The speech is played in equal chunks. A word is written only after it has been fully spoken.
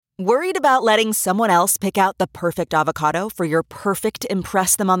Worried about letting someone else pick out the perfect avocado for your perfect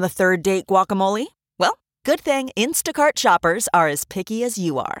impress them on the third date guacamole? Well, good thing Instacart shoppers are as picky as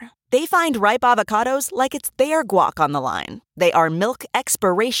you are. They find ripe avocados like it's their guac on the line. They are milk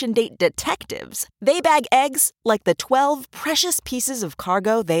expiration date detectives. They bag eggs like the 12 precious pieces of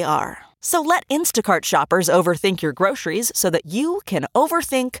cargo they are. So let Instacart shoppers overthink your groceries so that you can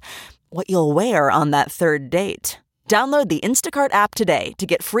overthink what you'll wear on that third date. Download the Instacart app today to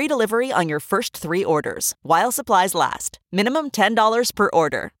get free delivery on your first 3 orders, while supplies last. Minimum $10 per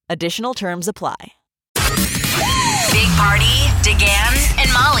order. Additional terms apply. Big Party, DeGan,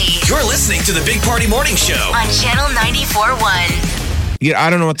 and Molly You're listening to the Big Party Morning Show on Channel 94.1. Yeah, I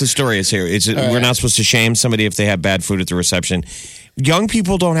don't know what the story is here. We're not supposed to shame somebody if they have bad food at the reception. Young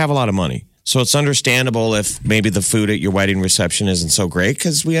people don't have a lot of money. So it's understandable if maybe the food at your wedding reception isn't so great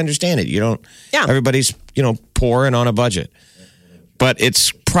because we understand it. Everybody's, poor and on a budget. But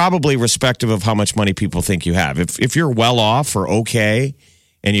it's probably respective of how much money people think you have. If you're well off or okay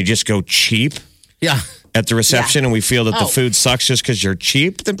and you just go cheap at the reception and we feel that the food sucks just because you're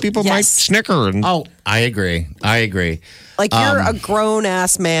cheap, then people might snicker. I agree. Like you're a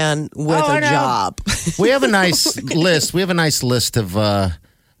grown-ass man with a job. We have a nice list. We have a nice list of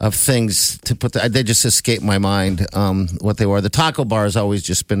things to put. They just escape my mind what they were. The taco bar has always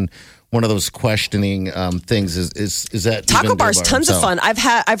just been one of those questioning things. Is that taco bars? Tons of fun.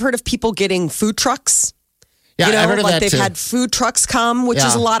 I've heard of people getting food trucks. Yeah, I've heard of that they've too. had food trucks come, which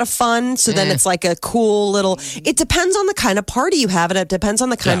is a lot of fun. So then it's like a cool little. It depends on the kind of party you have, and it depends on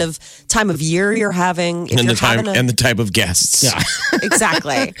the kind of time of year you're having. If and you're the time having and the type of guests. Yeah,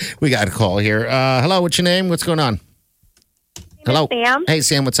 exactly. We got a call here. Hello, what's your name? What's going on? Hello, Sam. Hey,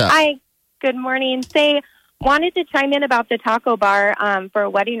 Sam. What's up? Hi. Good morning. Wanted to chime in about the taco bar for a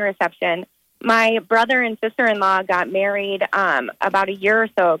wedding reception. My brother and sister-in-law got married about a year or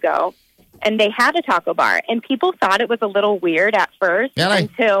so ago, and they had a taco bar. And people thought it was a little weird at first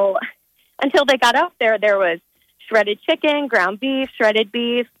until they got up there. There was shredded chicken, ground beef, shredded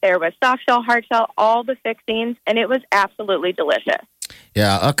beef. There was soft shell, hard shell, all the fixings, and it was absolutely delicious.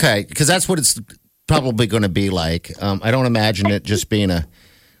 Yeah, okay, because that's what it's probably going to be like. I don't imagine it just being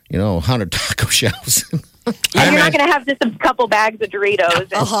 100 taco shells. And you're not going to have just a couple bags of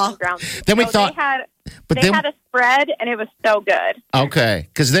Doritos and ground beef. Then we thought, they had a spread, and it was so good. Okay,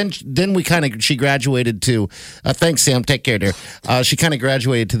 because then she graduated to. Thanks, Sam. Take care, dear. She kind of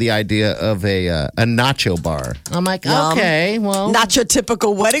graduated to the idea of a nacho bar. I'm like, okay, well, not your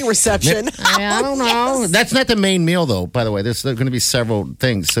typical wedding reception. I don't know. That's not the main meal, though. By the way, there's going to be several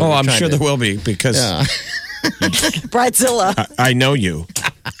things. So I'm sure there will be because Bridezilla. I know you.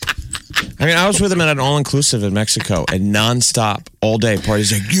 I mean, I was with him at an all-inclusive in Mexico, and nonstop, all day,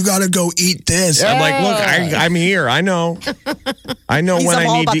 party's like, you got to go eat this. I'm like, look, I'm here. I know when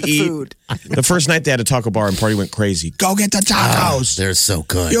I need to eat. Food. The first night they had a taco bar, and party went crazy. Go get the tacos. They're so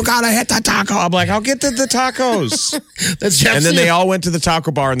good. You got to hit the taco. I'm like, I'll get the tacos. And then they all went to the taco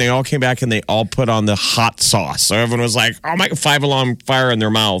bar, and they all came back, and they all put on the hot sauce. So everyone was like, oh, my, 5-alarm fire in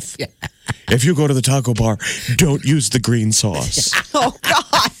their mouth. Yeah. If you go to the taco bar, don't use the green sauce. Oh,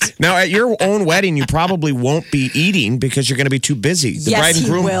 God. Now, at your own wedding, you probably won't be eating because you're going to be too busy. The bride and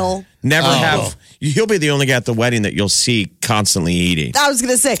groom will. Never have. He'll be the only guy at the wedding that you'll see constantly eating. I was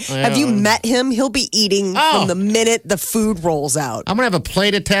going to say, have you met him? He'll be eating from the minute the food rolls out. I'm going to have a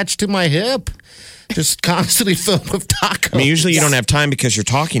plate attached to my hip. Just constantly filled with tacos. I mean, usually you don't have time because you're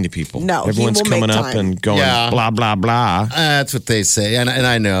talking to people. No, everyone's coming up and going blah, blah, blah. That's what they say, and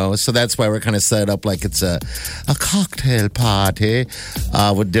I know. So that's why we're kind of set up like it's a cocktail party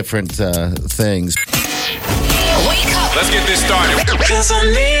with different things. Wake up. Let's get this started. 'Cause I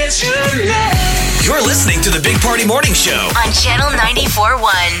need you now. You're listening to the Big Party Morning Show On Channel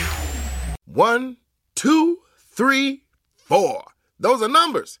 94.1. 1, 2, 3, 4. Those are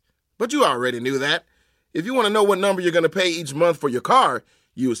numbers. But you already knew that. If you want to know what number you're going to pay each month for your car,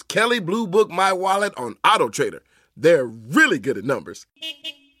 use Kelley Blue Book My Wallet on AutoTrader. They're really good at numbers.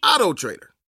 AutoTrader.